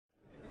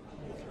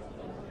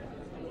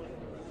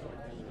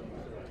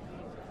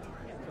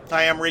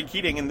Hi, I'm Ray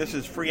Keating, and this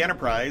is Free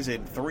Enterprise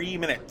in 3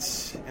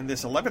 minutes. In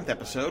this 11th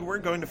episode, we're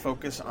going to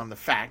focus on the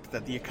fact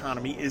that the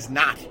economy is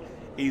not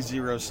a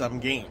zero-sum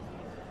game.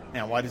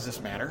 Now, why does this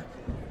matter?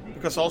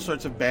 Because all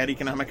sorts of bad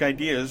economic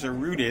ideas are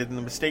rooted in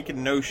the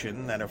mistaken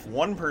notion that if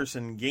one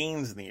person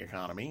gains in the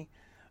economy,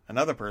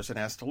 another person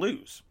has to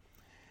lose.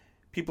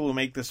 People who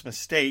make this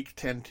mistake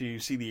tend to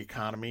see the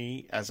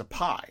economy as a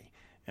pie,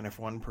 and if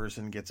one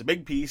person gets a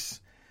big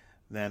piece,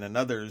 then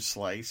another's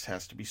slice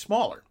has to be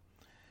smaller.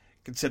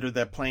 Consider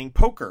that playing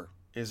poker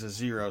is a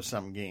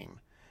zero-sum game.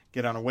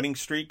 Get on a winning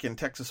streak in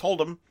Texas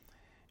Hold'em,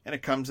 and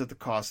it comes at the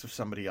cost of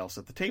somebody else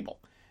at the table.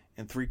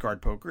 In three-card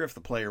poker, if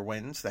the player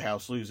wins, the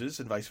house loses,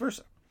 and vice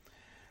versa.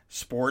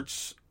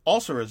 Sports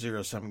also are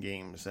zero-sum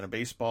games. In a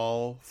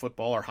baseball,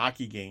 football, or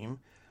hockey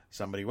game,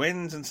 somebody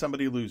wins and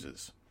somebody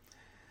loses.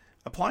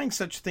 Applying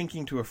such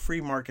thinking to a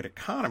free market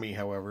economy,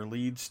 however,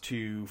 leads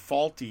to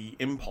faulty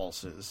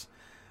impulses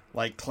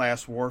like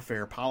class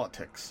warfare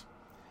politics.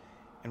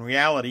 In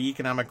reality,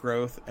 economic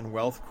growth and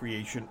wealth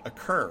creation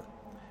occur,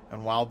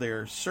 and while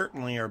there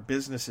certainly are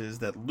businesses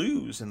that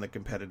lose in the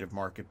competitive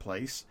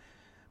marketplace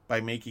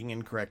by making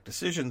incorrect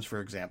decisions,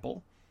 for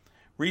example,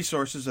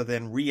 resources are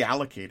then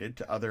reallocated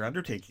to other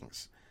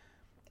undertakings.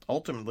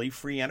 Ultimately,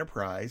 free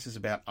enterprise is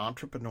about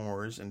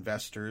entrepreneurs,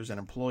 investors, and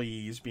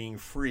employees being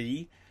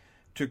free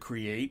to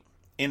create,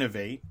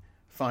 innovate,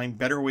 find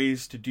better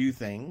ways to do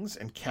things,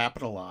 and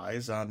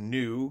capitalize on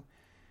new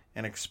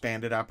and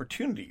expanded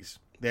opportunities,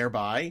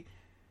 thereby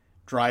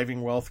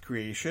driving wealth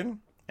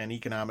creation and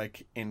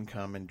economic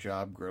income and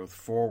job growth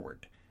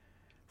forward.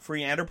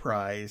 Free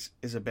enterprise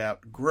is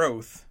about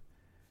growth,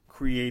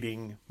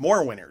 creating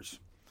more winners.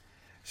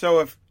 So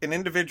if an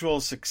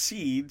individual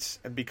succeeds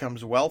and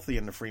becomes wealthy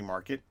in the free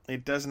market,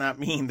 it does not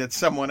mean that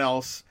someone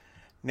else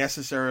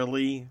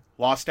necessarily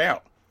lost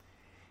out.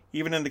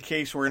 Even in the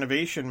case where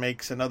innovation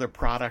makes another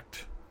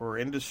product or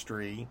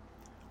industry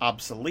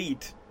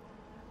obsolete,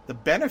 the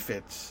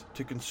benefits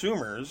to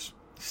consumers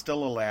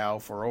still allow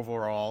for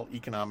overall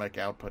economic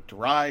output to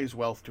rise,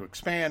 wealth to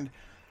expand,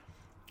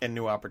 and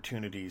new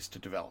opportunities to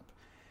develop.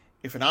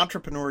 If an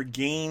entrepreneur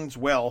gains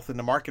wealth in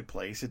the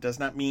marketplace, it does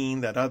not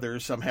mean that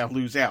others somehow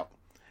lose out.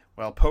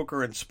 While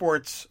poker and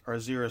sports are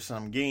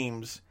zero-sum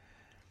games,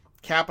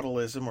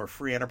 capitalism or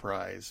free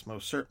enterprise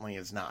most certainly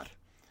is not.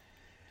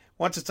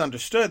 Once it's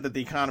understood that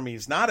the economy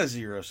is not a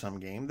zero-sum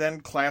game, then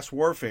class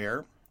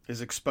warfare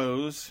is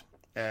exposed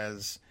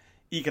as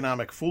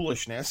economic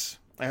foolishness,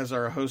 as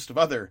are a host of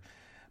other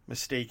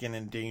mistaken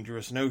and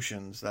dangerous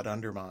notions that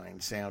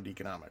undermine sound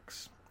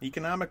economics.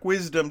 Economic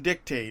wisdom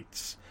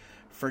dictates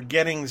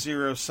forgetting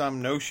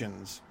zero-sum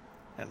notions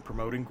and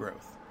promoting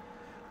growth.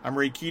 I'm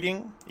Ray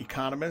Keating,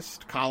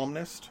 economist,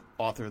 columnist,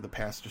 author of the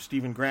Pastor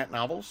Stephen Grant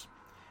novels,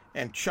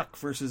 and Chuck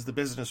versus the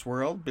Business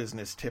World,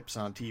 Business Tips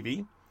on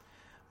TV.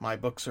 My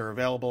books are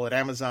available at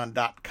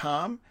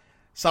Amazon.com.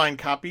 Signed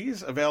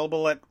copies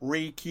available at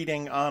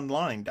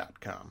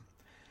RayKeatingOnline.com.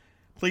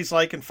 Please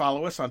like and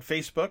follow us on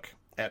Facebook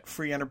at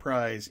Free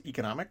Enterprise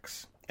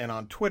Economics and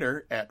on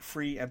Twitter at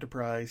Free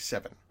Enterprise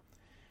 7.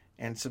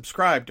 And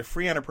subscribe to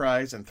Free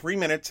Enterprise in 3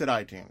 minutes at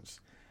iTunes.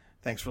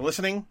 Thanks for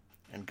listening,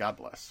 and God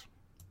bless.